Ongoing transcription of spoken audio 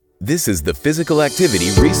This is the Physical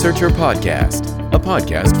Activity Researcher Podcast, a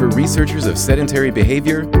podcast for researchers of sedentary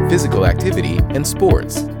behavior, physical activity, and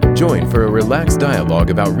sports. Join for a relaxed dialogue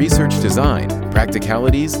about research design,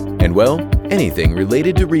 practicalities, and, well, anything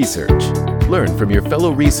related to research. Learn from your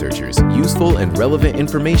fellow researchers useful and relevant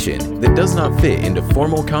information that does not fit into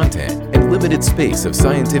formal content and limited space of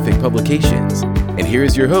scientific publications. And here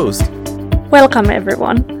is your host. Welcome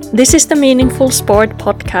everyone. This is the Meaningful Sport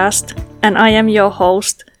podcast, and I am your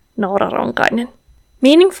host, Noora Ronkainen.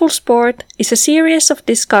 Meaningful Sport is a series of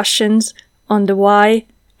discussions on the why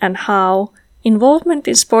and how involvement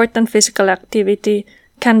in sport and physical activity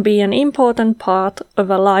can be an important part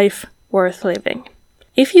of a life worth living.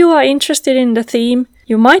 If you are interested in the theme,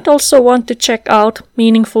 you might also want to check out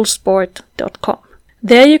meaningfulsport.com.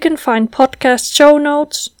 There you can find podcast show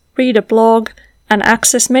notes, read a blog, and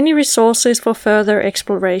access many resources for further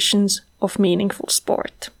explorations of meaningful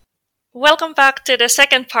sport. Welcome back to the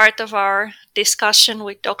second part of our discussion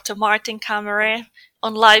with Dr. Martin Camere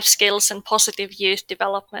on life skills and positive youth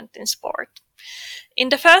development in sport. In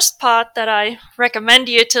the first part that I recommend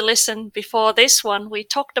you to listen before this one, we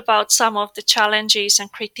talked about some of the challenges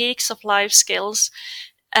and critiques of life skills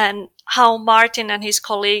and how Martin and his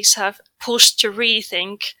colleagues have pushed to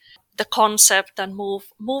rethink the concept and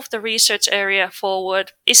move the research area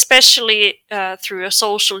forward, especially through a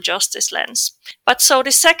social justice lens. But so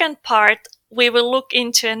the second part, we will look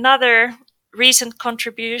into another recent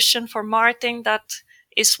contribution for Martin that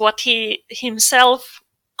is what he himself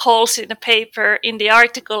calls in a paper in the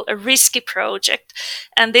article a risky project.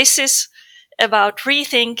 And this is about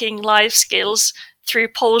rethinking life skills through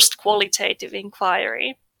post-qualitative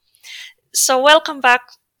inquiry. So welcome back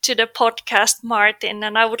to the podcast, Martin,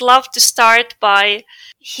 and I would love to start by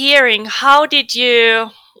hearing how did you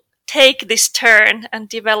take this turn and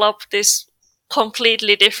develop this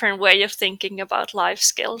completely different way of thinking about life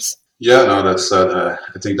skills? Yeah, no, that's. I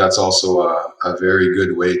think that's also a very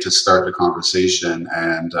good way to start the conversation,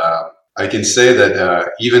 and I can say that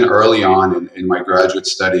even early on in my graduate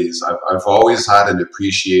studies, I've always had an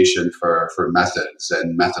appreciation for methods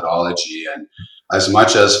and methodology, and as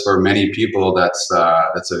much as for many people that's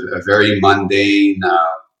a very mundane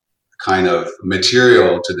kind of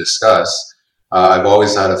material to discuss, I've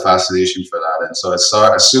always had a fascination for that. And so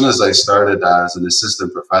as soon as I started as an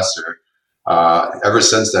assistant professor, ever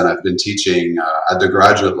since then I've been teaching at the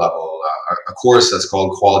graduate level a course that's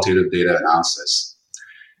called Qualitative Data Analysis.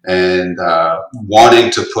 And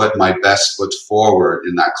wanting to put my best foot forward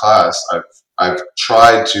in that class, I've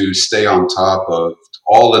tried to stay on top of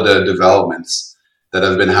all of the developments that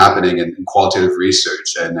have been happening in qualitative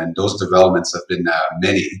research, and those developments have been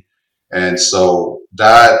many. And so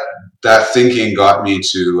that thinking got me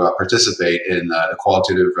to participate in the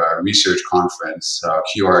Qualitative Research Conference,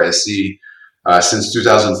 QRSC, since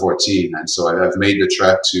 2014. And so I've made the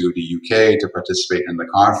trek to the UK to participate in the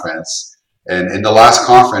conference. And in the last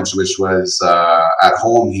conference, which was at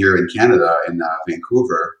home here in Canada, in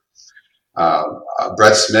Vancouver,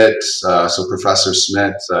 Brett Smith, so Professor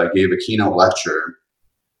Smith, gave a keynote lecture.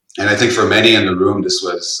 And I think for many in the room, this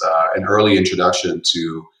was an early introduction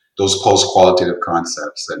to those post-qualitative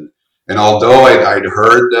concepts. And although I'd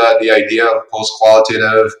heard the idea of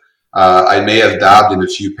post-qualitative, I may have dabbed in a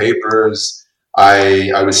few papers,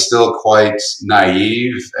 I was still quite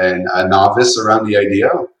naive and a novice around the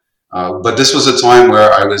idea. But this was a time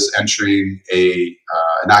where I was entering an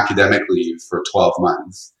academic leave for 12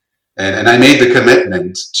 months. And I made the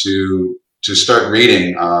commitment to start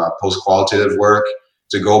reading post-qualitative work,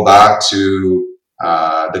 to go back to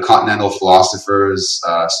the continental philosophers,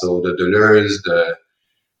 so the Deleuze,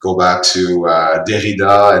 go back to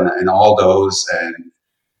Derrida and all those.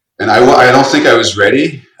 And I don't think I was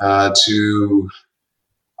ready to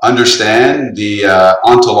understand the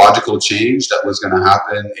ontological change that was going to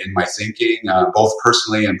happen in my thinking, both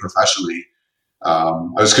personally and professionally. I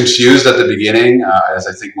was confused at the beginning, as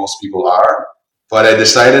I think most people are, but I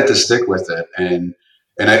decided to stick with it. And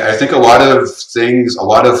I think a lot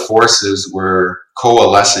of forces were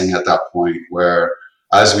coalescing at that point, where,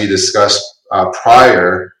 as we discussed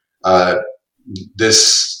prior,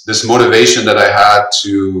 this motivation that I had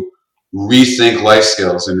to rethink life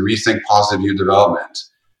skills and rethink positive youth development,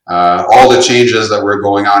 all the changes that were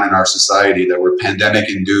going on in our society that were pandemic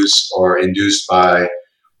induced or induced by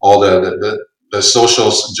all the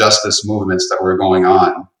social justice movements that were going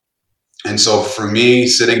on. And so for me,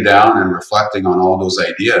 sitting down and reflecting on all those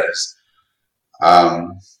ideas,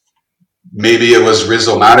 maybe it was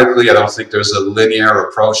rhizomatically. I don't think there's a linear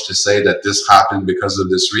approach to say that this happened because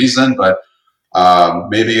of this reason, but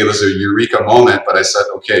maybe it was a eureka moment. But I said,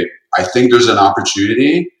 okay, I think there's an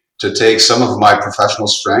opportunity to take some of my professional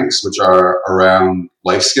strengths, which are around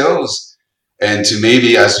life skills, and to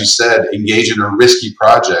maybe, as you said, engage in a risky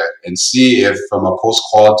project and see if from a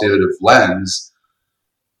post-qualitative lens,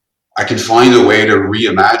 I can find a way to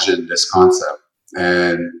reimagine this concept.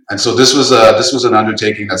 And so this was an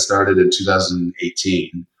undertaking that started in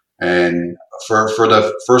 2018. And for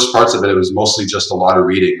the first parts of it, it was mostly just a lot of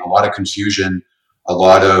reading, a lot of confusion, a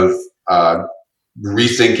lot of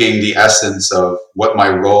rethinking the essence of what my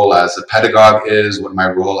role as a pedagogue is, what my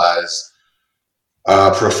role as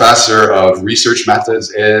a professor of research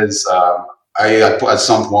methods is. I at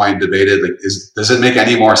some point debated, like, does it make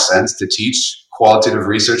any more sense to teach qualitative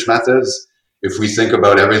research methods if we think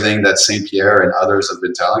about everything that St. Pierre and others have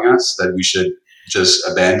been telling us, that we should just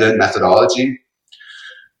abandon methodology?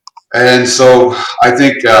 And so I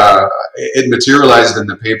think it materialized in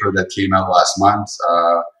the paper that came out last month.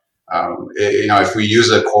 If we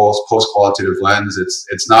use a post-qualitative lens,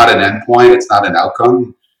 it's not an endpoint, it's not an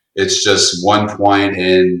outcome. It's just one point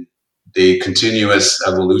in the continuous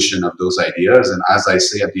evolution of those ideas. And as I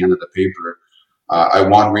say at the end of the paper, I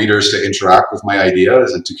want readers to interact with my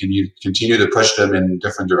ideas and to continue to push them in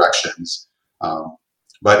different directions.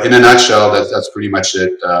 But in a nutshell, that's pretty much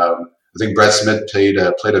it. I think Brett Smith played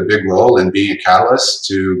a big role in being a catalyst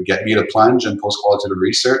to get me to plunge in post-qualitative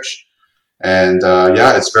research. And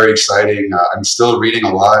it's very exciting. I'm still reading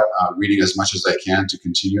a lot, reading as much as I can to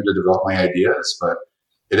continue to develop my ideas. But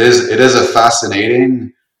it is a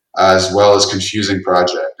fascinating as well as confusing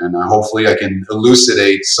project. And hopefully I can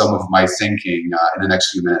elucidate some of my thinking in the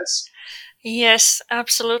next few minutes. Yes,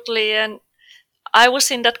 absolutely. And I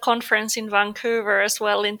was in that conference in Vancouver as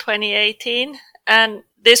well in 2018. And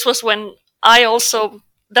this was when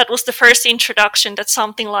that was the first introduction that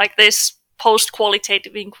something like this,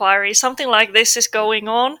 post-qualitative inquiry, something like this is going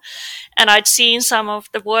on. And I'd seen some of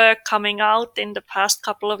the work coming out in the past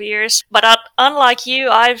couple of years. But unlike you,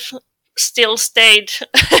 I've still stayed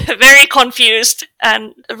very confused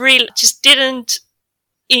and really just didn't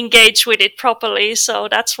engage with it properly. So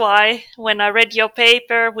that's why when I read your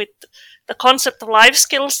paper with the concept of life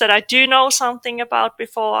skills that I do know something about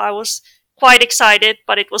before, I was quite excited,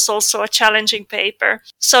 but it was also a challenging paper.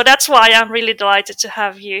 So that's why I'm really delighted to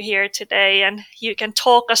have you here today, and you can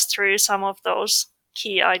talk us through some of those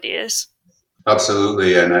key ideas.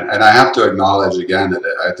 Absolutely, and I have to acknowledge again that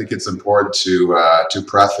I think it's important to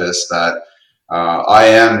preface that I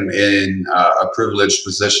am in a privileged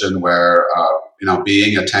position where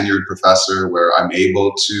being a tenured professor, where I'm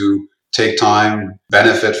able to take time,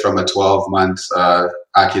 benefit from a 12-month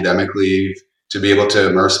academic leave, to be able to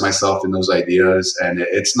immerse myself in those ideas. And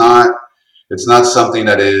it's not something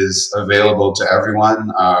that is available to everyone.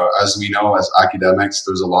 As we know, as academics,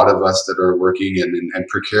 there's a lot of us that are working in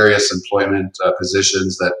precarious employment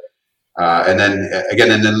positions that, and then again,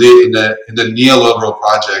 in the neoliberal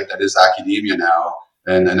project that is academia now,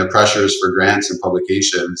 and the pressures for grants and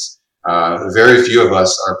publications, very few of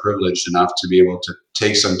us are privileged enough to be able to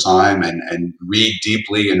take some time and read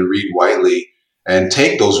deeply and read widely and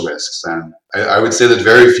take those risks. And I would say that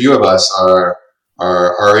very few of us are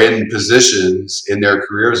in positions in their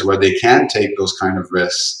careers where they can take those kind of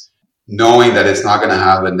risks, knowing that it's not going to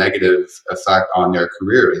have a negative effect on their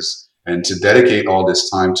careers, and to dedicate all this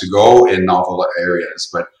time to go in novel areas.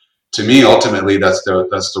 But to me, ultimately, that's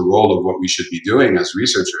the role of what we should be doing as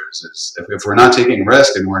researchers. Is if we're not taking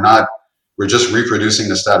risk and we're just reproducing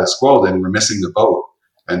the status quo, then we're missing the boat.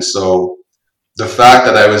 And so the fact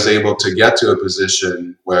that I was able to get to a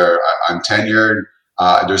position where I'm tenured,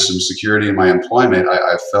 there's some security in my employment,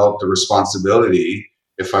 I felt the responsibility,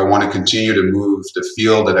 if I want to continue to move the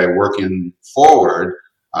field that I work in forward,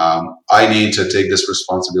 I need to take this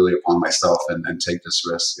responsibility upon myself and take this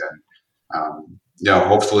risk. And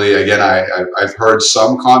hopefully, again, I've heard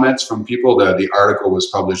some comments from people that the article was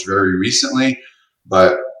published very recently,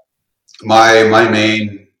 but my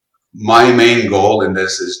main goal in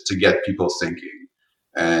this is to get people thinking.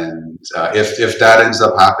 And if that ends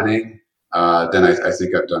up happening, then I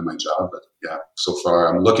think I've done my job. But yeah, so far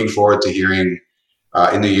I'm looking forward to hearing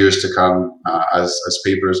in the years to come as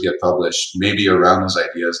papers get published, maybe around those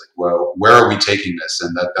ideas, like, well, where are we taking this?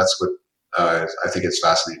 And that's what I think it's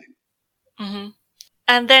fascinating. Mm-hmm.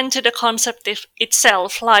 And then to the concept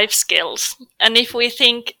itself, life skills. And if we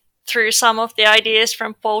think through some of the ideas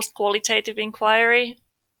from post-qualitative inquiry,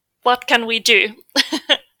 what can we do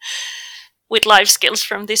with life skills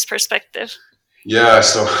from this perspective? Yeah,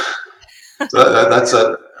 so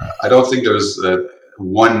I don't think there's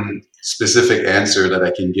one specific answer that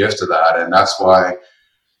I can give to that. And that's why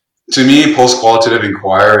To me, post-qualitative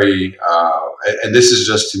inquiry, and this is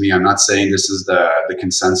just to me, I'm not saying this is the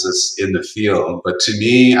consensus in the field, but to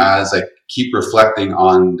me, as I keep reflecting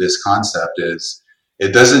on this concept, is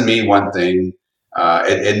it doesn't mean one thing.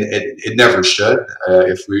 It never should.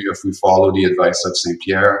 If we follow the advice of Saint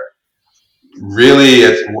Pierre,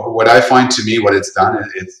 really, what I find to me, what it's done,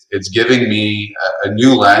 it's giving me a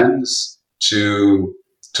new lens to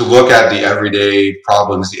look at the everyday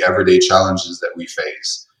problems, the everyday challenges that we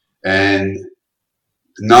face. And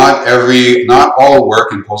not all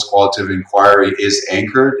work in post-qualitative inquiry is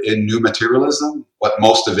anchored in new materialism, but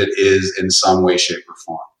most of it is in some way, shape, or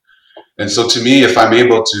form. And so to me, if I'm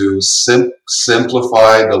able to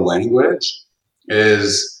simplify the language,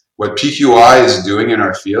 is what PQI is doing in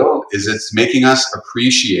our field is it's making us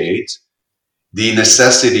appreciate the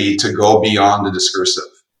necessity to go beyond the discursive,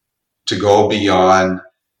 to go beyond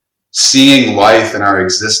seeing life and our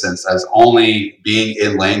existence as only being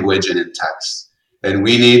in language and in text. And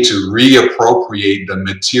we need to reappropriate the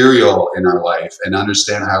material in our life and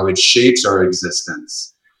understand how it shapes our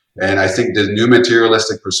existence. And I think the new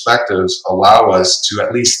materialistic perspectives allow us to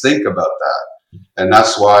at least think about that. And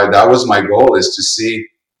that's why that was my goal, is to see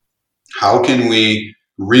how can we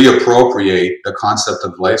reappropriate the concept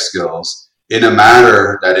of life skills in a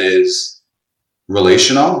manner that is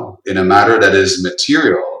relational, in a manner that is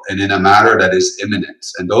material, and in a manner that is immanent.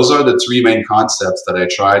 And those are the three main concepts that I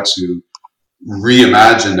try to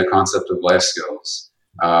reimagine the concept of life skills.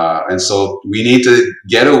 And so we need to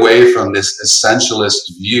get away from this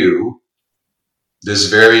essentialist view, this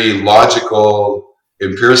very logical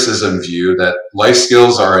empiricism view that life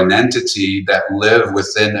skills are an entity that live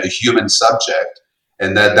within a human subject,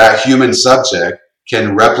 and that human subject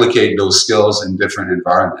can replicate those skills in different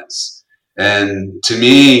environments. And to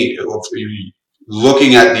me,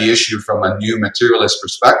 looking at the issue from a new materialist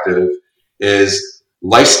perspective, is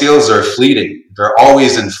life skills are fleeting. They're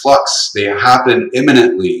always in flux. They happen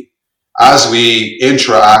imminently as we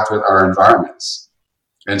interact with our environments.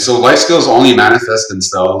 And so life skills only manifest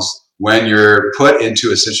themselves when you're put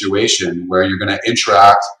into a situation where you're going to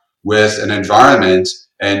interact with an environment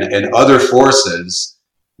and other forces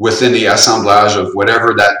within the assemblage of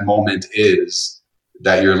whatever that moment is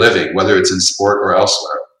that you're living, whether it's in sport or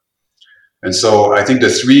elsewhere. And so I think the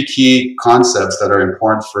three key concepts that are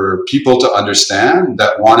important for people to understand,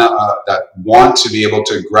 that want to be able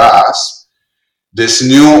to grasp this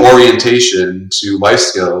new orientation to life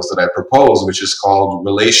skills that I propose, which is called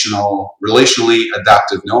relationally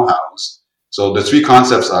adaptive know-hows. So the three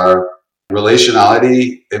concepts are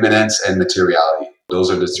relationality, immanence, and materiality. Those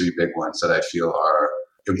are the three big ones that I feel are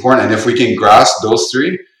important. And if we can grasp those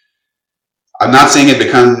three, I'm not saying it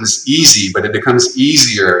becomes easy, but it becomes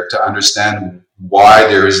easier to understand why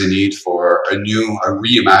there is a need for a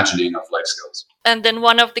reimagining of life skills. And then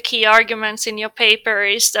one of the key arguments in your paper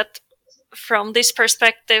is that from this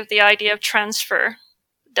perspective, the idea of transfer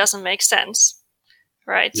doesn't make sense,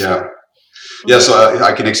 right? Yeah. Yeah, so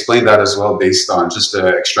I can explain that as well based on, just to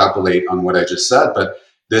extrapolate on what I just said, but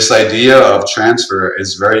this idea of transfer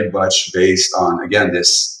is very much based on, again,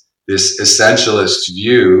 this essentialist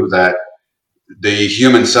view that the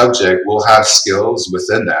human subject will have skills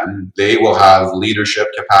within them. They will have leadership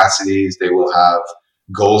capacities. They will have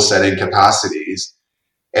goal-setting capacities.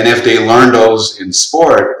 And if they learn those in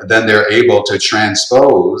sport, then they're able to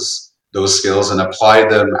transpose those skills and apply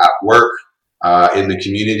them at work, in the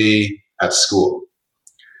community, at school.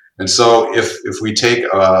 And so if we take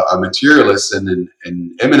a materialist and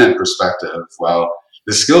an immanent perspective, well,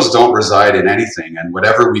 the skills don't reside in anything, and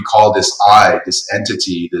whatever we call this I, this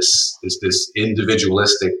entity, this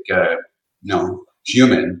individualistic,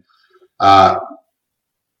 human,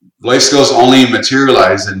 life skills only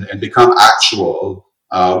materialize and become actual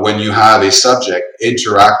when you have a subject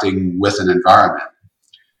interacting with an environment.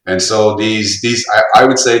 And so I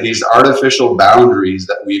would say these artificial boundaries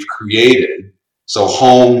that we've created, so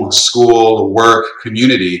home, school, work,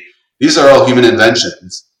 community, these are all human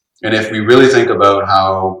inventions. And if we really think about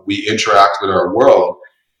how we interact with our world,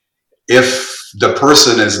 if the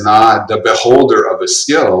person is not the beholder of a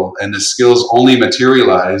skill, and the skills only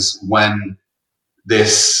materialize when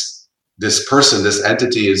this person, this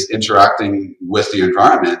entity, is interacting with the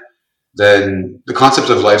environment, then the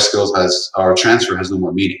concept of life skills or transfer has no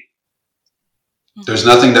more meaning. There's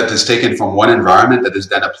nothing that is taken from one environment that is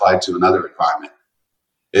then applied to another environment.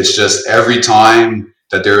 It's just every time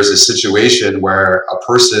that there is a situation where a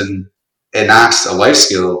person enacts a life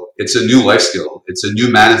skill, it's a new life skill. It's a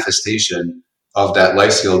new manifestation of that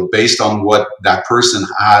life skill based on what that person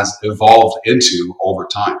has evolved into over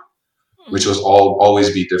time, which will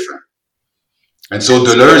always be different. And so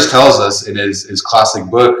Deleuze tells us in his classic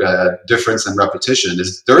book, Difference and Repetition,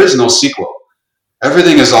 is there is no sequel.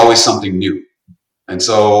 Everything is always something new. And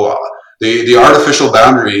so the artificial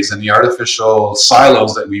boundaries and the artificial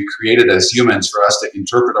silos that we've created as humans for us to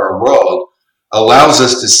interpret our world allows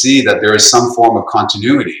us to see that there is some form of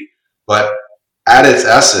continuity. But at its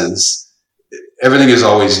essence, everything is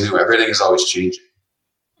always new. Everything is always changing.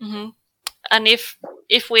 Mm-hmm. And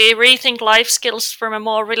if we rethink life skills from a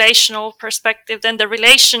more relational perspective, then the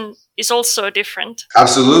relation is also different.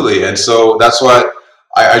 Absolutely. And so that's why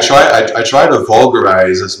I try to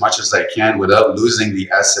vulgarize as much as I can without losing the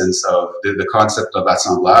essence of the concept of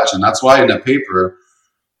assemblage. And that's why in the paper,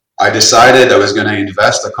 I decided I was going to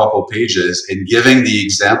invest a couple pages in giving the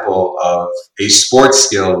example of a sports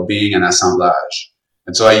skill being an assemblage.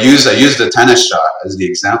 And so I used the tennis shot as the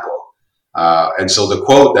example. And so the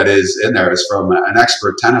quote that is in there is from an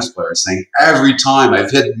expert tennis player saying, every time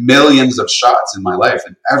I've hit millions of shots in my life,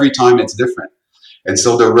 and every time it's different. And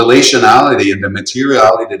so the relationality and the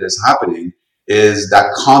materiality that is happening is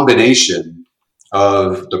that combination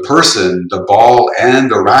of the person, the ball,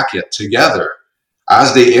 and the racket together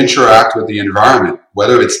as they interact with the environment,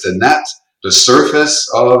 whether it's the net, the surface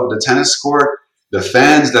of the tennis court, the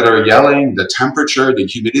fans that are yelling, the temperature, the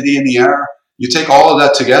humidity in the air. You take all of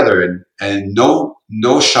that together and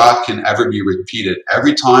no shot can ever be repeated.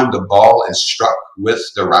 Every time the ball is struck with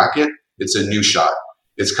the racket, it's a new shot.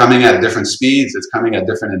 It's coming at different speeds, it's coming at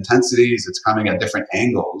different intensities, it's coming at different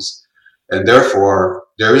angles. And therefore,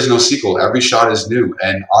 there is no sequel. Every shot is new.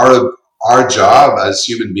 And our job as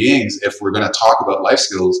human beings, if we're going to talk about life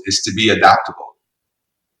skills, is to be adaptable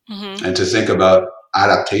and to think about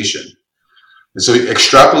adaptation. And so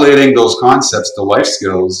extrapolating those concepts to life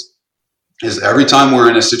skills is every time we're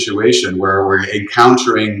in a situation where we're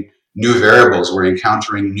encountering new variables, we're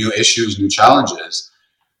encountering new issues, new challenges,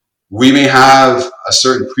 we may have a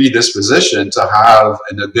certain predisposition to have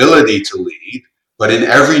an ability to lead, but in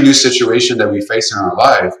every new situation that we face in our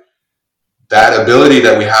life, that ability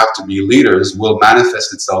that we have to be leaders will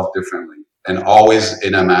manifest itself differently and always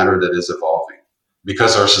in a manner that is evolving,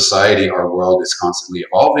 because our society, our world is constantly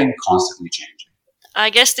evolving, constantly changing. I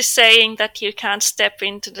guess the saying that you can't step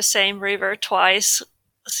into the same river twice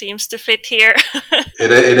seems to fit here.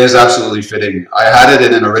 It is absolutely fitting. I had it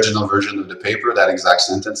in an original version of the paper, that exact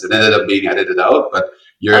sentence. It ended up being edited out, but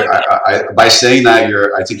by saying that,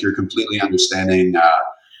 I think you're completely understanding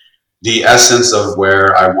the essence of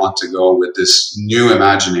where I want to go with this new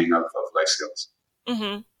imagining of life skills.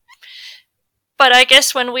 Mm-hmm. But I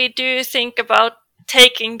guess when we do think about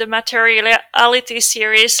taking the materiality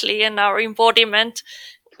seriously and our embodiment,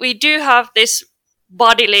 we do have this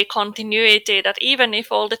bodily continuity that even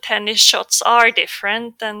if all the tennis shots are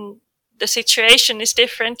different and the situation is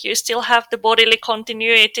different, you still have the bodily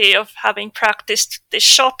continuity of having practiced this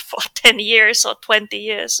shot for 10 years or 20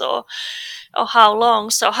 years or how long.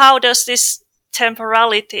 So how does this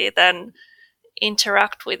temporality then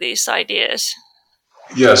interact with these ideas?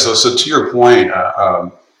 Yeah, so to your point,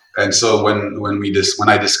 and so when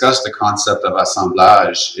I discussed the concept of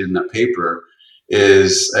assemblage in the paper,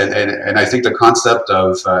 and I think the concept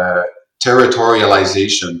of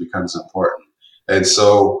territorialization becomes important. And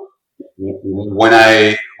so when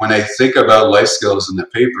I think about life skills in the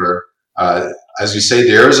paper, as you say,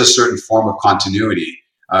 there is a certain form of continuity.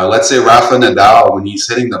 Let's say Rafa Nadal, when he's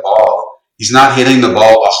hitting the ball, he's not hitting the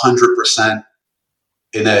ball 100%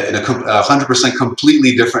 in a 100%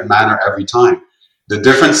 completely different manner every time. The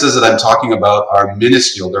differences that I'm talking about are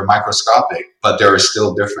minuscule, they're microscopic, but there are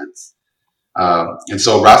still differences. And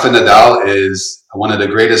so Rafa Nadal is one of the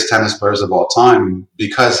greatest tennis players of all time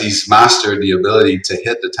because he's mastered the ability to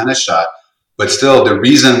hit the tennis shot. But still, the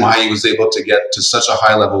reason why he was able to get to such a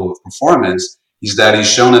high level of performance is that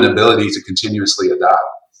he's shown an ability to continuously adapt.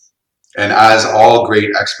 And as all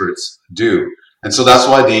great experts do. And so that's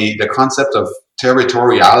why the concept of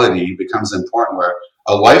territoriality becomes important, where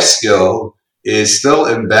a life skill is still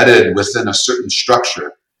embedded within a certain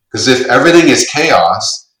structure. Because if everything is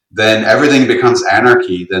chaos, then everything becomes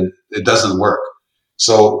anarchy, then it doesn't work.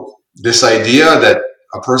 So this idea that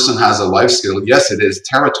a person has a life skill, yes, it is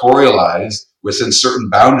territorialized within certain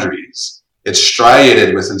boundaries. It's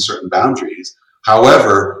striated within certain boundaries.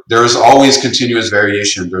 However, there is always continuous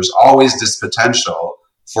variation. There's always this potential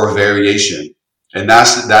for variation. And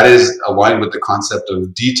that is aligned with the concept of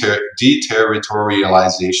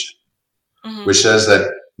deterritorialization, which says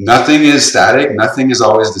that nothing is static, nothing is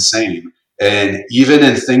always the same. And even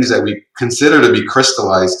in things that we consider to be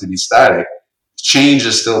crystallized to be static, change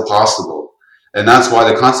is still possible. And that's why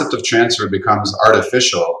the concept of transfer becomes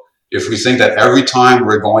artificial if we think that every time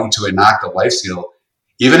we're going to enact a life skill,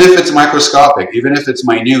 even if it's microscopic, even if it's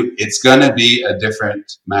minute, it's going to be a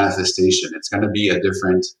different manifestation. It's going to be a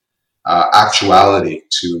different actuality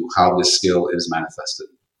to how this skill is manifested.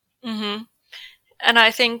 Mm-hmm. And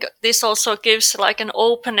I think this also gives like an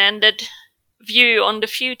open-ended view on the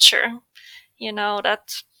future, that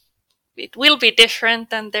it will be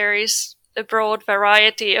different and there is a broad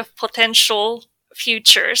variety of potential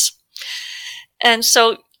futures. And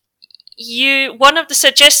so one of the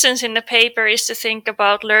suggestions in the paper is to think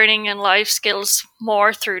about learning and life skills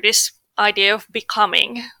more through this idea of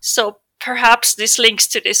becoming. So perhaps this links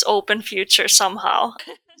to this open future somehow.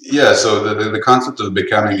 Yeah, so the concept of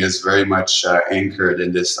becoming is very much anchored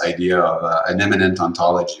in this idea of an immanent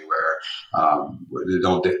ontology, where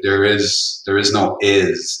there is no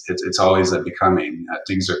is. It's always a becoming.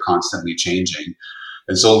 Things are constantly changing,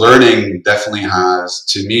 and so learning definitely has,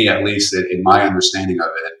 to me at least, in my understanding of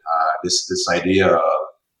it, this idea of,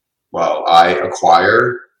 well, I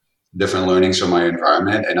acquire different learnings from my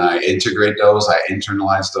environment, and I integrate those, I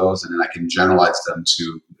internalize those, and then I can generalize them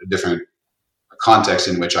to different context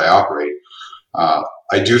in which I operate.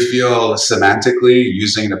 I do feel semantically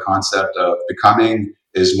using the concept of becoming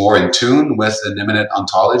is more in tune with an immanent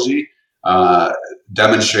ontology,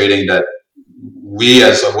 demonstrating that we,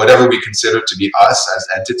 as whatever we consider to be us as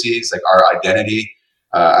entities, like our identity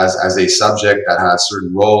as a subject that has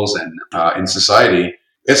certain roles and in society,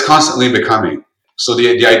 it's constantly becoming. So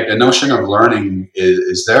the notion of learning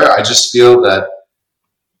is there. I just feel that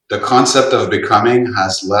the concept of becoming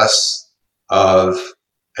has less of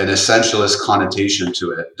an essentialist connotation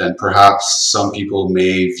to it than perhaps some people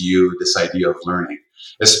may view this idea of learning.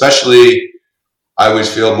 Especially, I would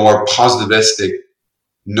feel more positivistic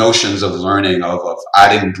notions of learning, of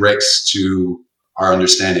adding bricks to our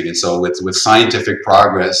understanding. And so with scientific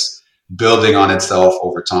progress building on itself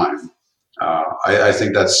over time, I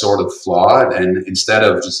think that's sort of flawed. And instead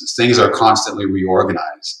of just, things are constantly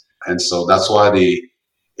reorganized. And so that's why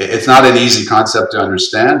it's not an easy concept to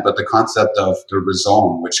understand, but the concept of the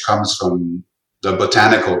rhizome, which comes from the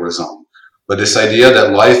botanical rhizome. But this idea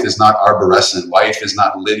that life is not arborescent, life is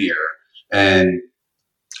not linear, and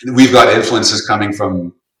we've got influences coming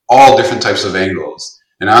from all different types of angles.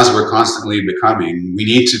 And as we're constantly becoming, we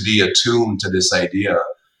need to be attuned to this idea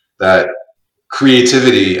that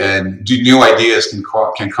creativity and new ideas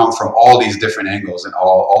can come from all these different angles and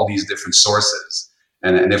all these different sources.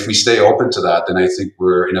 And if we stay open to that, then I think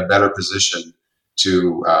we're in a better position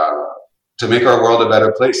to make our world a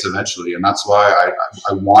better place eventually. And that's why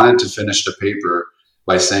I wanted to finish the paper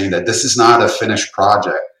by saying that this is not a finished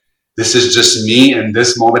project. This is just me in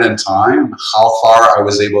this moment in time, how far I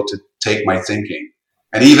was able to take my thinking.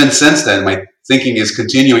 And even since then, my thinking is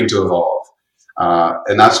continuing to evolve.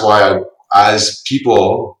 And that's why as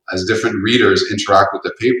people, as different readers interact with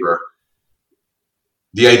the paper,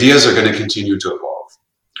 the ideas are going to continue to evolve.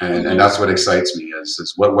 And that's what excites me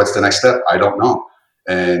is what's the next step? I don't know.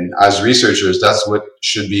 And as researchers, that's what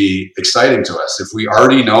should be exciting to us. If we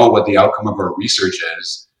already know what the outcome of our research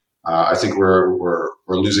is, I think we're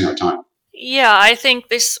losing our time. Yeah, I think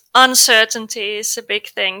this uncertainty is a big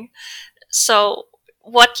thing. So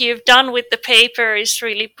what you've done with the paper is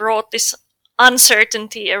really brought this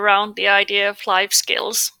uncertainty around the idea of life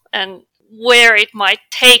skills and where it might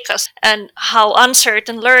take us and how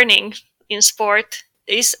uncertain learning in sport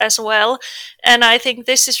is as well. And I think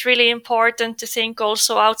this is really important to think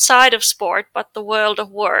also outside of sport, but the world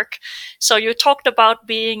of work. So you talked about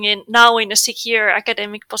being now in a secure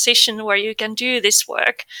academic position where you can do this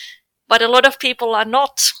work, but a lot of people are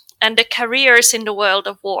not. And the careers in the world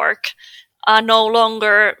of work are no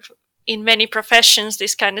longer, in many professions,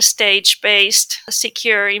 this kind of stage-based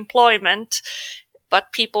secure employment,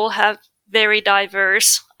 but people have very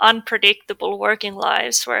diverse, unpredictable working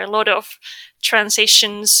lives where a lot of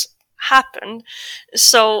transitions happen.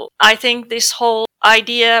 So I think this whole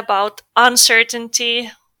idea about uncertainty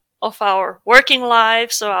of our working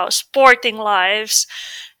lives or our sporting lives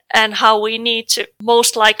and how we need to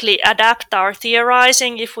most likely adapt our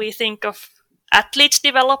theorizing if we think of athletes'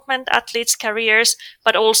 development, athletes' careers,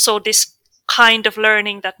 but also this kind of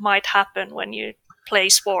learning that might happen when you play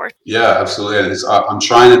sport. Yeah, absolutely. And I'm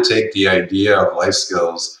trying to take the idea of life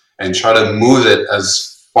skills and try to move it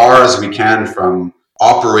as far as we can from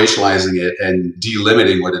operationalizing it and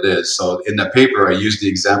delimiting what it is. So in the paper, I used the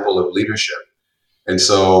example of leadership. And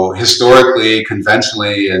so historically,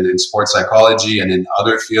 conventionally, and in sports psychology and in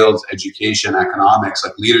other fields, education, economics,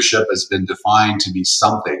 like leadership has been defined to be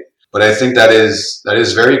something. But I think that is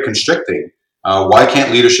very constricting. Why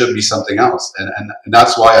can't leadership be something else? And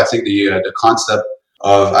that's why I think the concept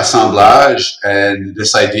of assemblage and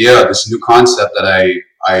this idea, this new concept that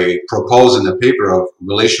I propose in the paper of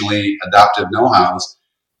relationally adaptive know-hows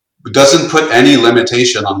doesn't put any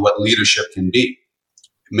limitation on what leadership can be.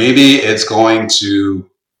 Maybe it's going to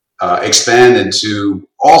expand into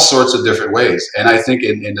all sorts of different ways. And I think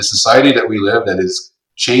in the society that we live that is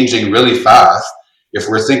changing really fast, if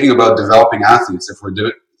we're thinking about developing athletes, if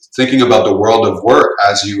we're thinking about the world of work,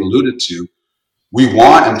 as you alluded to, we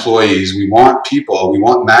want employees, we want people, we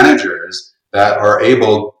want managers that are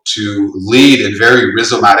able to lead in very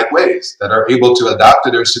rhizomatic ways, that are able to adapt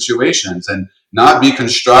to their situations and not be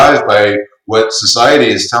contrived by what society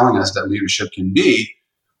is telling us that leadership can be,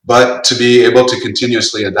 but to be able to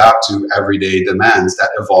continuously adapt to everyday demands that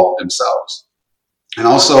evolve themselves. And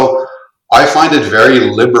also, I find it very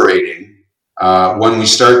liberating when we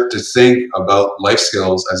start to think about life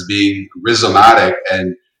skills as being rhizomatic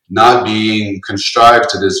and not being contrived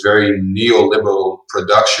to this very neoliberal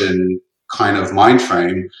production kind of mind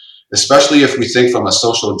frame, especially if we think from a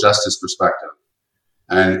social justice perspective.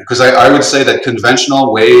 And because I would say that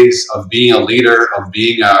conventional ways of being a leader, of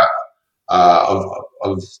being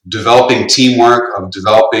of developing teamwork, of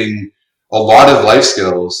developing a lot of life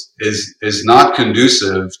skills is not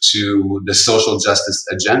conducive to the social justice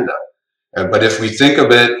agenda. But if we think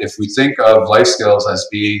of life skills as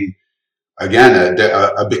being, again,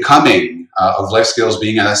 a becoming of life skills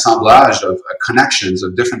being an assemblage of connections,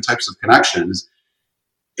 of different types of connections,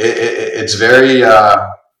 it is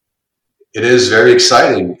very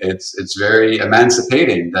exciting. It's very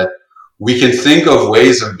emancipating that we can think of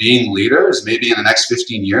ways of being leaders maybe in the next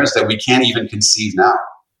 15 years that we can't even conceive now.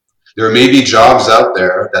 There may be jobs out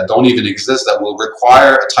there that don't even exist that will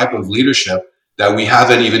require a type of leadership that we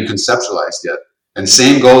haven't even conceptualized yet. And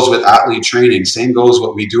same goes with athlete training. Same goes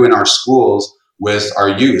what we do in our schools with our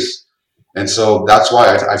youth. And so that's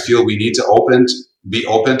why I feel we need to be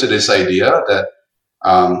open to this idea that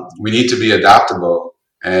we need to be adaptable.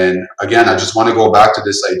 And again, I just want to go back to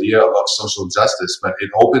this idea of social justice, but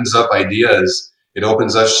it opens up ideas. It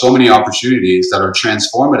opens up so many opportunities that are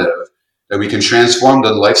transformative, that we can transform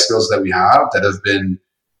the life skills that we have that have been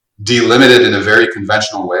delimited in a very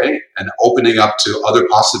conventional way and opening up to other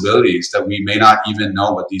possibilities that we may not even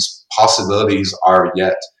know what these possibilities are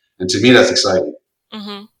yet. And to me, that's exciting.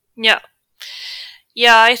 Mm-hmm.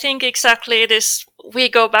 Yeah, I think exactly this. We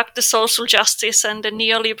go back to social justice and the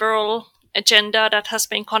neoliberal agenda that has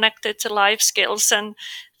been connected to life skills, and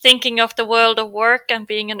thinking of the world of work and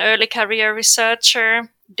being an early career researcher,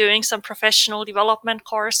 doing some professional development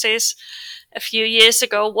courses a few years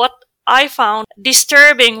ago. What I found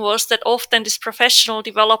disturbing was that often this professional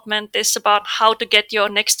development is about how to get your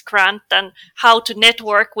next grant and how to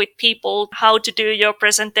network with people, how to do your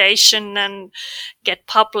presentation and get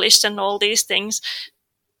published and all these things.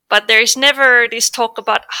 But there is never this talk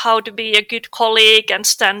about how to be a good colleague and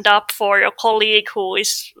stand up for your colleague who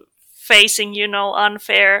is facing,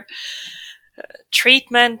 unfair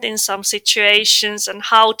treatment in some situations, and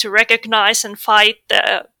how to recognize and fight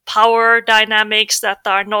the power dynamics that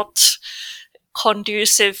are not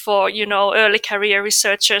conducive for, early career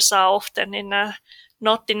researchers are often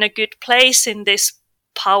not in a good place in this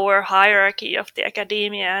power hierarchy of the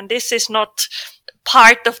academia. And this is not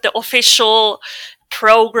part of the official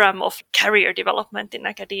program of career development in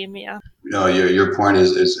academia. Your point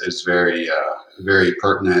is very very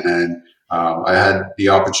pertinent, and I had the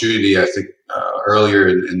opportunity, I think, earlier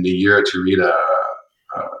in the year to read a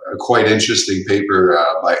quite interesting paper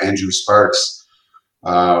by Andrew Sparks,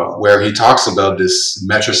 where he talks about this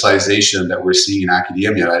metricization that we're seeing in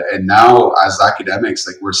academia. And now, as academics,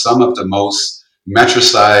 we're some of the most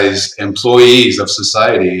metricized employees of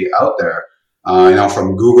society out there.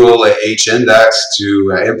 From Google, H-Index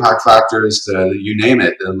to impact factors to you name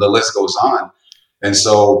it, the list goes on. And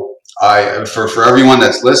so for everyone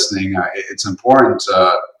that's listening, it's important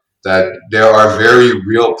that there are very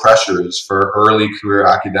real pressures for early career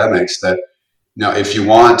academics that, if you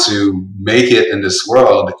want to make it in this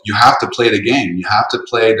world, you have to play the game. You have to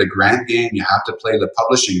play the grant game. You have to play the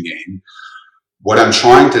publishing game. What I'm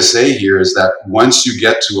trying to say here is that once you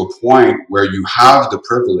get to a point where you have the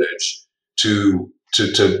privilege to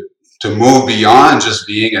move beyond just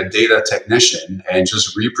being a data technician and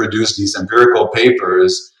just reproduce these empirical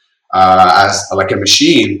papers as like a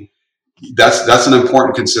machine, that's an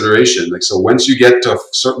important consideration. So once you get to a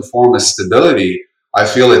certain form of stability, I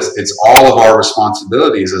feel it's all of our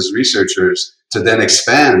responsibilities as researchers to then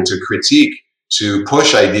expand, to critique, to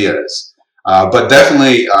push ideas. But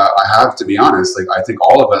definitely, I have to be honest, I think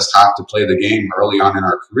all of us have to play the game early on in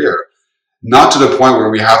our career. Not to the point where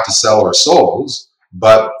we have to sell our souls,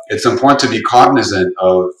 but it's important to be cognizant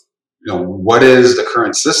of, what is the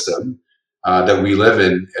current system that we live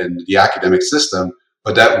in the academic system.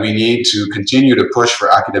 but that we need to continue to push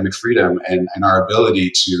for academic freedom and our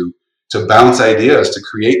ability to bounce ideas, to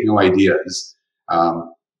create new ideas.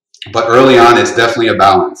 But early on, it's definitely a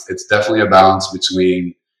balance. It's definitely a balance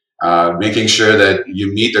between making sure that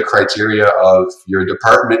you meet the criteria of your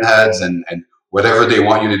department heads and whatever they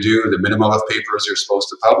want you to do, the minimum of papers you're supposed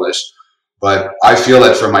to publish. But I feel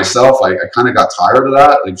that for myself, I kind of got tired of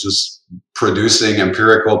that, like just producing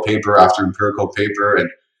empirical paper after empirical paper and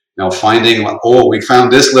finding, oh, we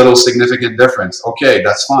found this little significant difference. Okay,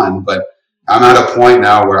 that's fine, but I'm at a point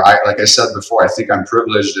now where like I said before, I think I'm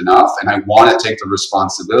privileged enough and I want to take the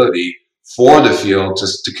responsibility for the field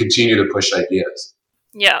to continue to push ideas.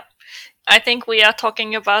 Yeah. I think we are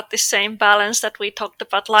talking about the same balance that we talked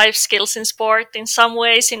about life skills in sport. In some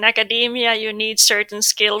ways, in academia, you need certain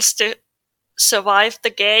skills to survive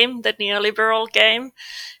the game, the neoliberal game.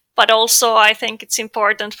 But also, I think it's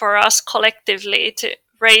important for us collectively to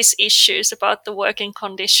raise issues about the working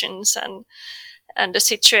conditions and the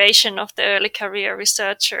situation of the early career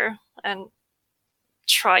researcher and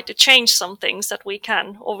try to change some things that we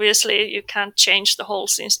can. Obviously, you can't change the whole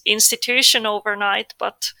institution overnight,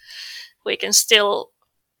 but we can still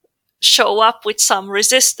show up with some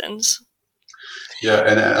resistance. Yeah,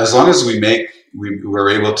 and as long as we're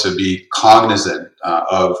able to be cognizant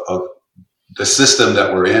of the system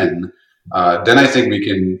that we're in, then I think we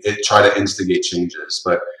can try to instigate changes.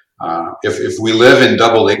 But if we live in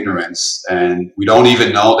double ignorance and we don't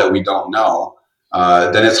even know that we don't know,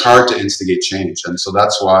 then it's hard to instigate change. And so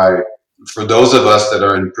that's why for those of us that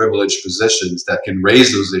are in privileged positions that can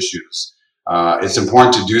raise those issues, it's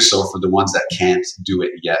important to do so for the ones that can't do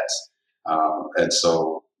it yet. And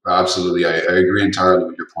so absolutely, I agree entirely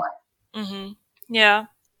with your point. Mm-hmm. Yeah.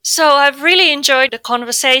 So I've really enjoyed the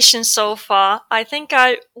conversation so far. I think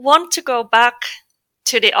I want to go back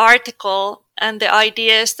to the article and the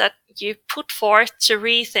ideas that you put forth to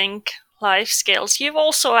rethink life skills. You've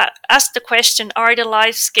also asked the question, are the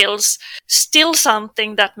life skills still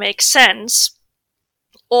something that makes sense?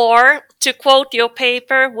 Or, to quote your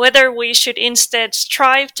paper, whether we should instead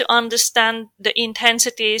strive to understand the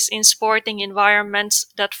intensities in sporting environments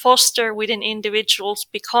that foster within individuals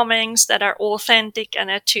becomings that are authentic and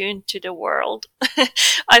attuned to the world.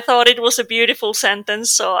 I thought it was a beautiful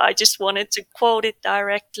sentence, so I just wanted to quote it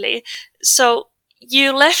directly. So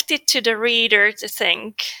you left it to the reader to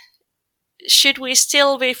think, should we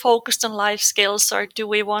still be focused on life skills or do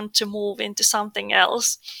we want to move into something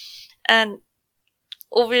else? And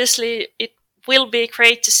obviously, it will be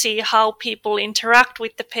great to see how people interact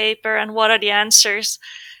with the paper and what are the answers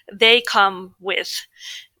they come with.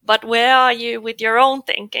 But where are you with your own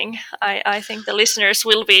thinking? I think the listeners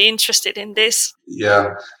will be interested in this.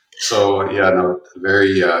 Yeah. So,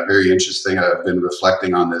 very, very interesting. I've been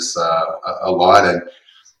reflecting on this a lot, and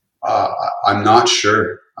I'm not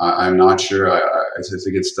sure. I'm not sure. I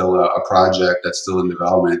think it's still a project that's still in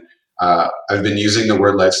development. I've been using the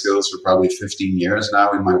word life skills for probably 15 years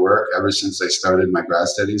now in my work, ever since I started my grad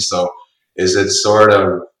studies. So is it sort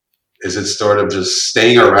of just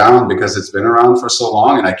staying around because it's been around for so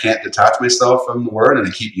long and I can't detach myself from the word and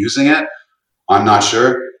I keep using it? I'm not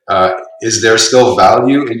sure. Is there still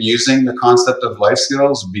value in using the concept of life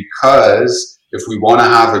skills? Because if we want to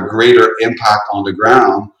have a greater impact on the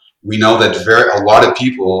ground, we know that a lot of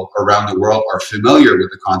people around the world are familiar with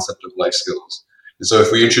the concept of life skills. And so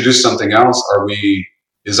if we introduce something else,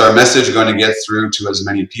 is our message going to get through to as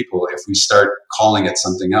many people if we start calling it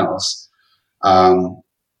something else?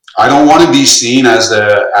 I don't want to be seen as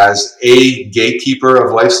a gatekeeper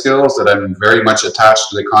of life skills, that I'm very much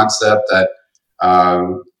attached to the concept that,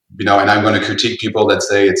 and I'm going to critique people that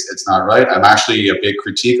say it's not right. I'm actually a big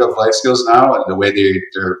critique of life skills now and the way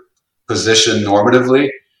they're positioned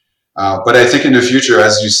normatively. But I think in the future,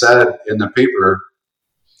 as you said in the paper,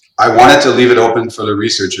 I wanted to leave it open for the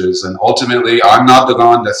researchers, and ultimately I'm not the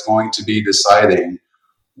one that's going to be deciding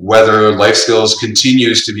whether life skills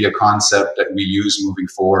continues to be a concept that we use moving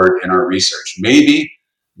forward in our research. Maybe,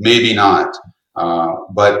 maybe not.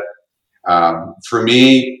 But for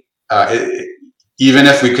me, even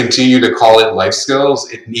if we continue to call it life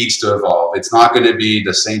skills, it needs to evolve. It's not going to be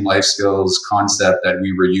the same life skills concept that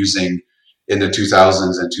we were using in the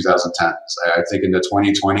 2000s and 2010s. I think in the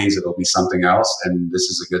 2020s, it'll be something else, and this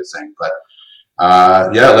is a good thing. But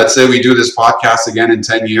let's say we do this podcast again in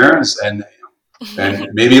 10 years, and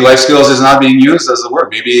maybe life skills is not being used as a word.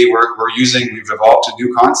 Maybe we've evolved to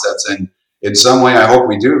new concepts, and in some way, I hope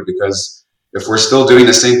we do, because if we're still doing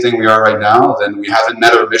the same thing we are right now, then we haven't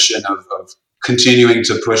met our mission of continuing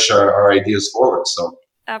to push our ideas forward. So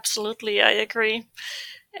absolutely, I agree.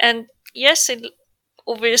 And yes,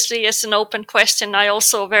 obviously, as an open question, I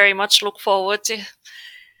also very much look forward to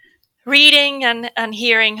reading and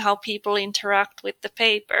hearing how people interact with the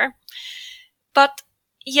paper. But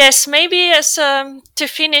yes, maybe as to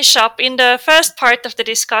finish up, in the first part of the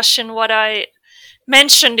discussion, what I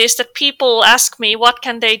mentioned is that people ask me what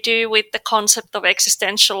can they do with the concept of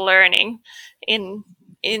existential learning in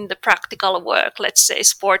the practical work, let's say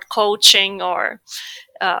sport coaching or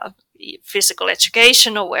physical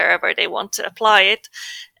education or wherever they want to apply it.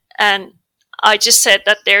 And I just said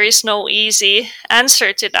that there is no easy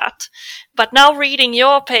answer to that. But now reading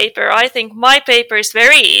your paper, I think my paper is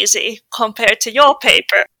very easy compared to your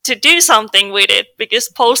paper to do something with it, because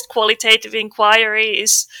post-qualitative inquiry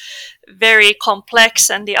is very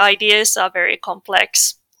complex and the ideas are very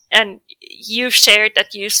complex. And you've shared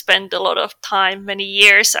that you spend a lot of time, many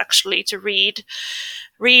years actually, to read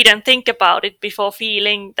and think about it before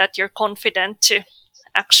feeling that you're confident to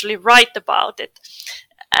actually write about it.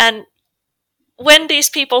 And when these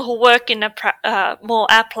people who work in a more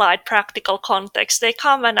applied practical context, they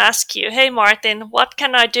come and ask you, hey, Martin, what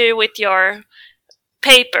can I do with your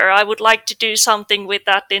paper? I would like to do something with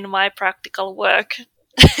that in my practical work.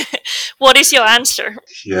 What is your answer?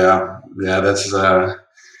 Yeah, that's,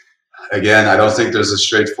 again, I don't think there's a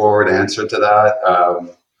straightforward answer to that.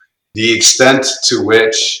 The extent to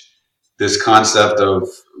which this concept of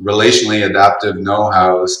relationally adaptive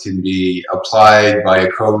know-hows can be applied by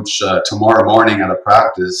a coach tomorrow morning at a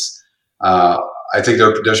practice, I think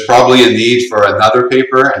there's probably a need for another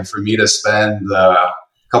paper and for me to spend a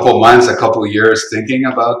couple months, a couple years thinking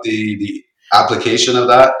about the application of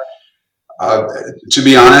that. To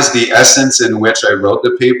be honest, the essence in which I wrote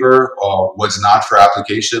the paper was not for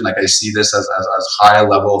application. Like, I see this as high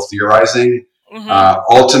level theorizing.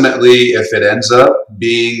 Ultimately, if it ends up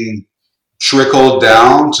being trickled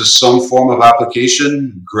down to some form of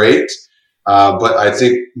application, great. But I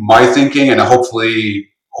think my thinking, and hopefully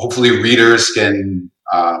readers can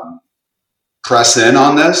press in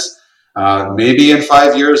on this. Maybe in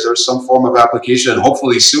 5 years there's some form of application,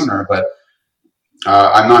 hopefully sooner, but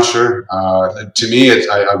I'm not sure. To me,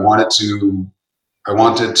 I wanted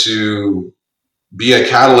to be a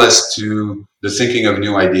catalyst to the thinking of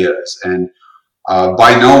new ideas. And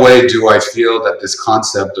by no way do I feel that this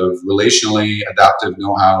concept of relationally adaptive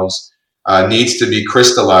know-hows needs to be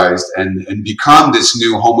crystallized and become this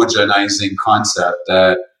new homogenizing concept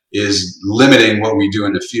that is limiting what we do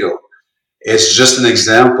in the field. It's just an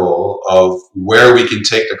example of where we can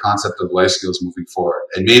take the concept of life skills moving forward.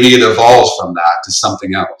 And maybe it evolves from that to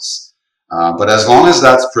something else. But as long as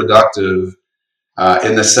that's productive,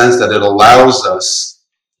 in the sense that it allows us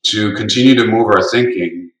to continue to move our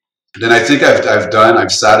thinking, then I think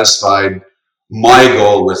I've satisfied my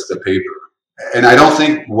goal with the paper. And I don't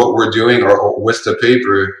think what we're doing or with the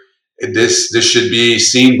paper, this should be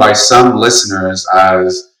seen by some listeners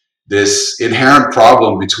as this inherent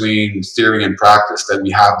problem between theory and practice, that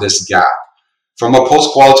we have this gap. From a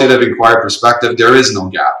post-qualitative inquiry perspective, there is no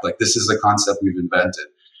gap. Like, this is the concept we've invented.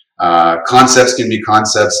 Concepts can be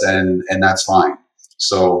concepts, and that's fine.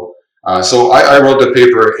 So I wrote the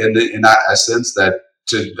paper in that essence, that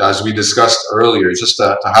as we discussed earlier, just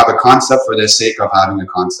to have a concept for the sake of having a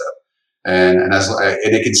concept, and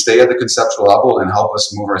it can stay at the conceptual level and help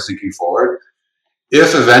us move our thinking forward.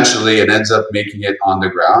 If eventually it ends up making it on the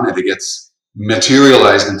ground and it gets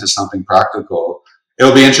materialized into something practical,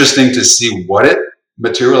 it'll be interesting to see what it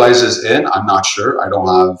materializes in. I'm not sure. I don't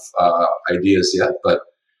have ideas yet, but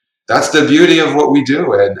that's the beauty of what we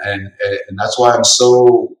do, and that's why I'm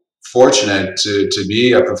so fortunate to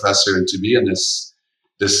be a professor and to be in this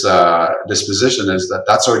position. Is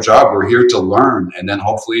that's our job. We're here to learn, and then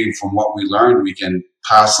hopefully from what we learn, we can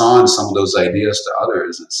pass on some of those ideas to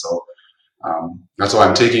others. And so that's why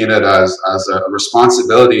I'm taking it as a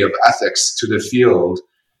responsibility of ethics to the field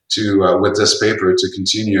to with this paper to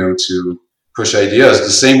continue to push ideas the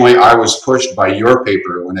same way I was pushed by your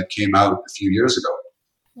paper when it came out a few years ago.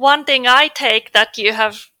 One thing I take that you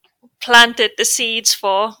have planted the seeds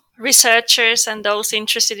for researchers and those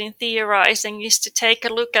interested in theorizing is to take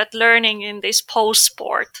a look at learning in these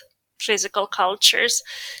post-sport physical cultures.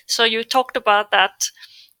 So you talked about that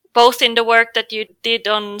both in the work that you did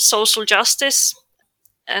on social justice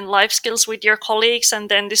and life skills with your colleagues, and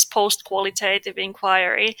then this post-qualitative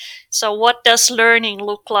inquiry. So what does learning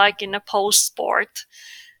look like in a post-sport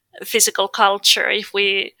physical culture if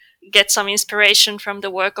we get some inspiration from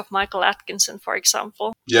the work of Michael Atkinson, for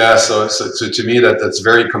example? Yeah, so to me that's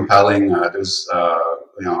very compelling. There's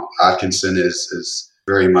Atkinson is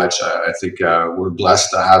very much. I think we're blessed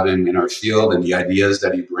to have him in our field and the ideas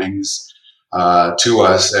that he brings to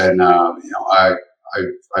us. And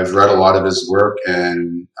I've read a lot of his work,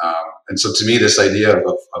 and so to me, this idea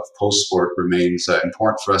of post sport remains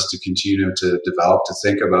important for us to continue to develop, to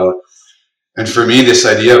think about. And for me, this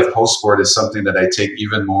idea of post sport is something that I take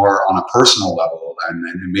even more on a personal level, and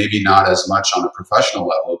maybe not as much on a professional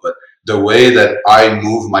level, but the way that I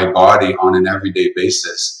move my body on an everyday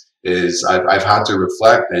basis is I've had to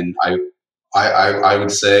reflect, and I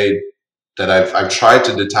would say that I've tried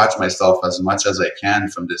to detach myself as much as I can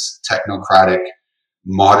from this technocratic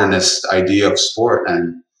modernist idea of sport.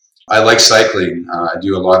 And I like cycling. I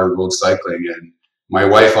do a lot of road cycling, and my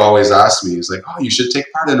wife always asks me, "Is like, oh, you should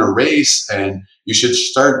take part in a race, and you should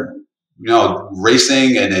start,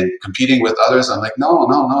 racing and competing with others." I'm like, no,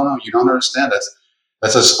 you don't understand.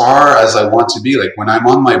 That's as far as I want to be. Like when I'm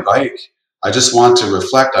on my bike, I just want to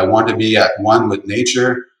reflect. I want to be at one with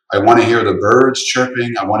nature. I want to hear the birds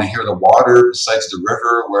chirping. I want to hear the water besides the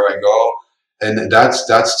river where I go. And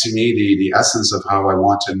that's to me the essence of how I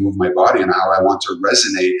want to move my body and how I want to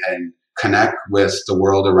resonate and connect with the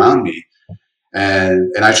world around me.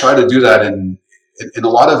 And I try to do that in a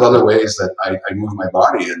lot of other ways that I move my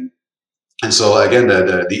body. And so again,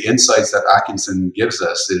 the insights that Atkinson gives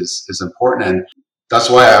us is important. And that's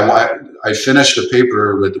why I finished the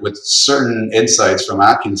paper with certain insights from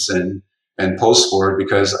Atkinson and post sport,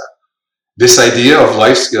 because this idea of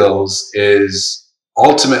life skills is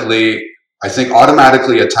ultimately, I think,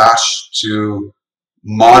 automatically attached to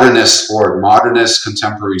modernist sport, modernist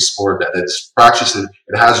contemporary sport, that it's practiced.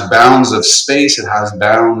 It has bounds of space, it has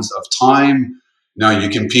bounds of time. You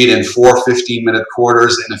compete in 4 15-minute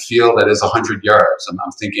quarters in a field that is 100 yards.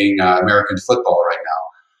 I'm thinking American football right now.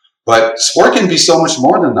 But sport can be so much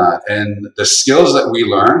more than that. And the skills that we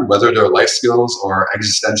learn, whether they're life skills or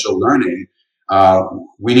existential learning,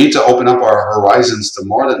 we need to open up our horizons to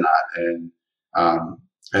more than that.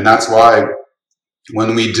 And that's why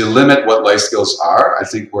when we delimit what life skills are, I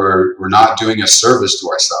think we're not doing a service to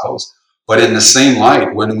ourselves. But in the same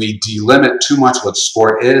light, when we delimit too much what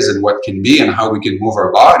sport is and what can be and how we can move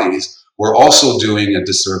our bodies, we're also doing a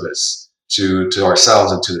disservice to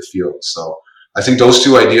ourselves and to the field. So I think those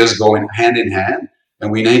two ideas go hand in hand, and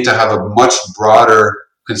we need to have a much broader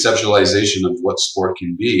conceptualization of what sport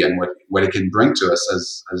can be and what it can bring to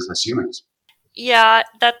us as humans. Yeah,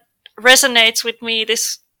 that resonates with me,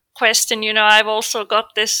 this question. I've also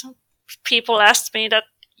got this, people asked me that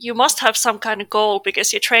you must have some kind of goal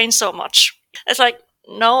because you train so much. It's like,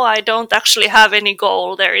 no, I don't actually have any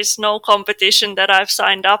goal. There is no competition that I've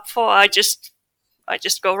signed up for. I just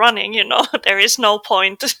go running, there is no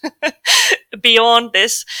point beyond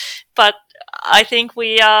this. But I think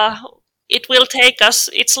it will take us,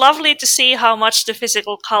 it's lovely to see how much the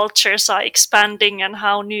physical cultures are expanding and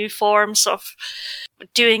how new forms of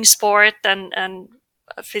doing sport and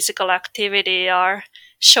physical activity are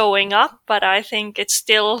showing up. But I think it's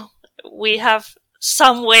still, we have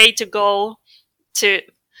some way to go to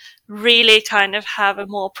really kind of have a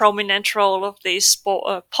more prominent role of these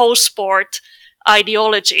post-sport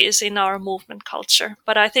ideologies in our movement culture.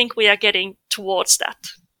 But I think we are getting towards that.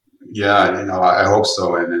 Yeah, I hope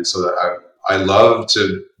so. And so that I love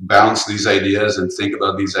to bounce these ideas and think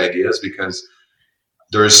about these ideas, because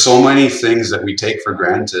there are so many things that we take for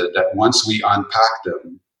granted that once we unpack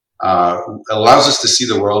them, allows us to see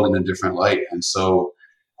the world in a different light. And so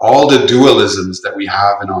all the dualisms that we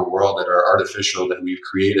have in our world that are artificial, that we've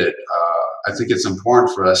created, I think it's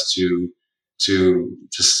important for us to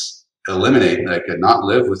just eliminate, and not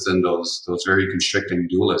live within those very constricting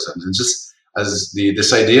dualisms. And just as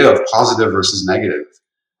this idea of positive versus negative,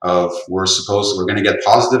 of we're going to get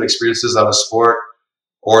positive experiences out of sport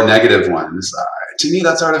or negative ones. To me,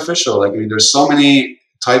 that's artificial. There's so many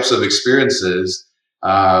types of experiences,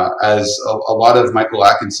 as a lot of Michael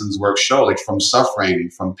Atkinson's work show, from suffering,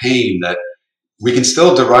 from pain, that we can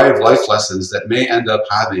still derive life lessons that may end up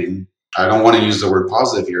having, I don't want to use the word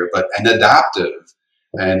positive here, but an adaptive.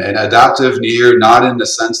 And an adaptive here, not in the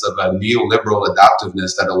sense of a neoliberal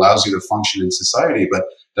adaptiveness that allows you to function in society, but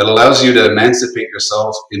that allows you to emancipate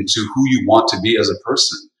yourself into who you want to be as a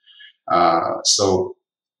person.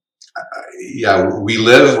 We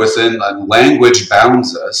live within, language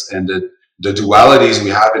bounds us, and the dualities we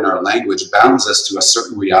have in our language bounds us to a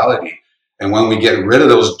certain reality. And when we get rid of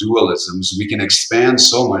those dualisms, we can expand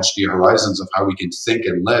so much the horizons of how we can think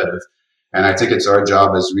and live. And I think it's our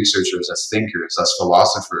job as researchers, as thinkers, as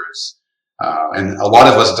philosophers. And a lot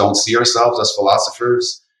of us don't see ourselves as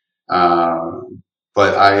philosophers.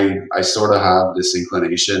 But I sort of have this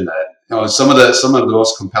inclination that, some of the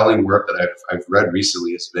most compelling work that I've read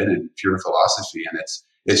recently has been in pure philosophy. And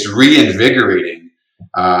it's reinvigorating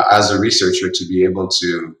as a researcher to be able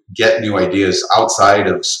to get new ideas outside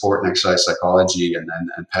of sport and exercise psychology and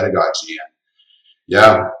pedagogy. And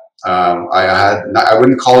yeah, I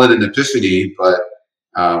wouldn't call it an epiphany, but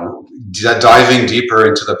diving deeper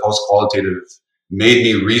into the post-qualitative made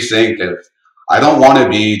me rethink of, I don't want to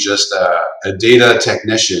be just a data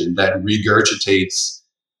technician that regurgitates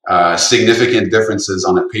significant differences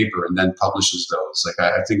on a paper and then publishes those.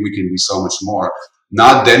 Like, I think we can be so much more.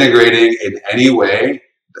 Not denigrating in any way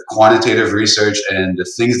the quantitative research and the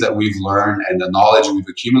things that we've learned and the knowledge we've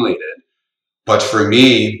accumulated. But for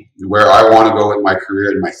me, where I want to go with my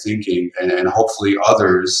career and my thinking, and hopefully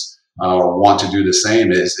others want to do the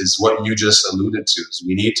same, is what you just alluded to. Is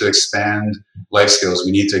we need to expand life skills.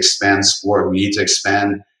 We need to expand sport. We need to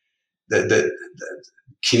expand the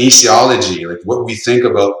kinesiology, like what we think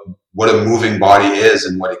about what a moving body is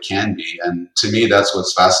and what it can be. And to me, that's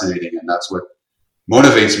what's fascinating, and that's what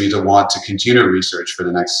motivates me to want to continue research for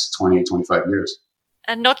the next 20, 25 years.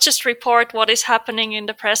 And not just report what is happening in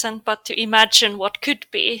the present, but to imagine what could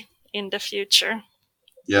be in the future.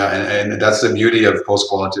 Yeah, and that's the beauty of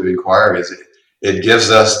post-qualitative inquiry, is it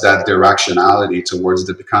gives us that directionality towards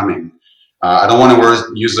the becoming. I don't want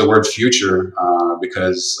to use the word future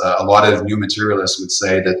because a lot of new materialists would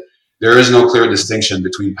say that there is no clear distinction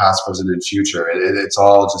between past, present, and future. It's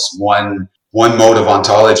all just one mode of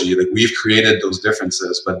ontology. Like, we've created those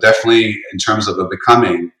differences, but definitely in terms of a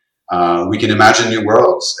becoming, we can imagine new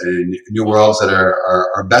worlds, and new worlds that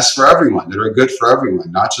are best for everyone, that are good for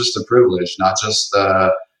everyone, not just the privileged, not just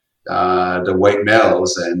the white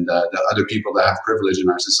males and the other people that have privilege in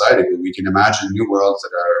our society, but we can imagine new worlds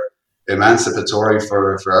that are emancipatory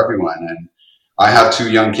for everyone. And I have 2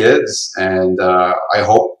 young kids, and I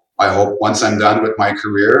hope once I'm done with my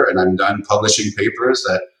career and I'm done publishing papers,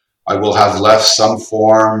 that I will have left some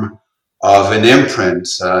form of an imprint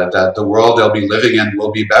that the world they'll be living in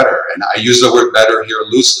will be better. And I use the word better here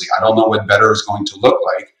loosely. I don't know what better is going to look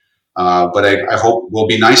like, but I hope we'll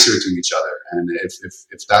be nicer to each other. And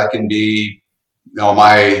if that can be,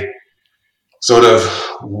 my sort of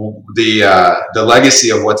the legacy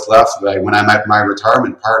of what's left, like, when I'm at my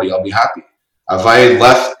retirement party, I'll be happy. If I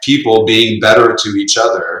left people being better to each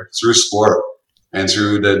other through sport and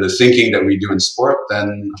through the thinking that we do in sport,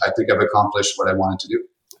 then I think I've accomplished what I wanted to do.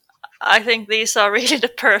 I think these are really the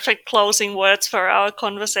perfect closing words for our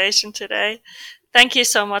conversation today. Thank you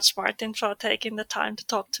so much, Martin, for taking the time to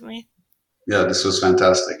talk to me. Yeah, this was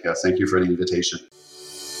fantastic. Yeah, thank you for the invitation.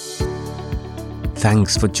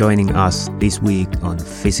 Thanks for joining us this week on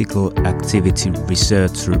Physical Activity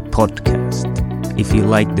Researcher Podcast. If you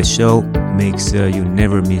like the show, make sure you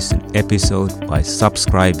never miss an episode by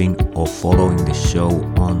subscribing or following the show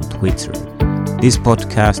on Twitter. This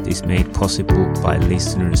podcast is made possible by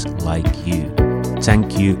listeners like you.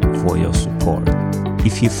 Thank you for your support.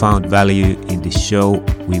 If you found value in the show,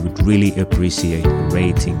 we would really appreciate a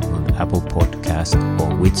rating on Apple Podcasts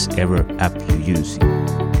or whichever app you're using.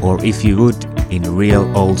 Or if you would, in a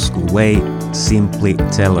real old school way, simply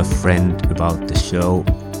tell a friend about the show.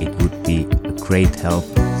 It would be a great help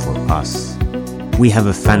for us. We have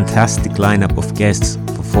a fantastic lineup of guests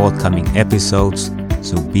for forthcoming episodes,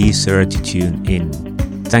 so be sure to tune in.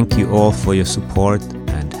 Thank you all for your support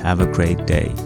and have a great day.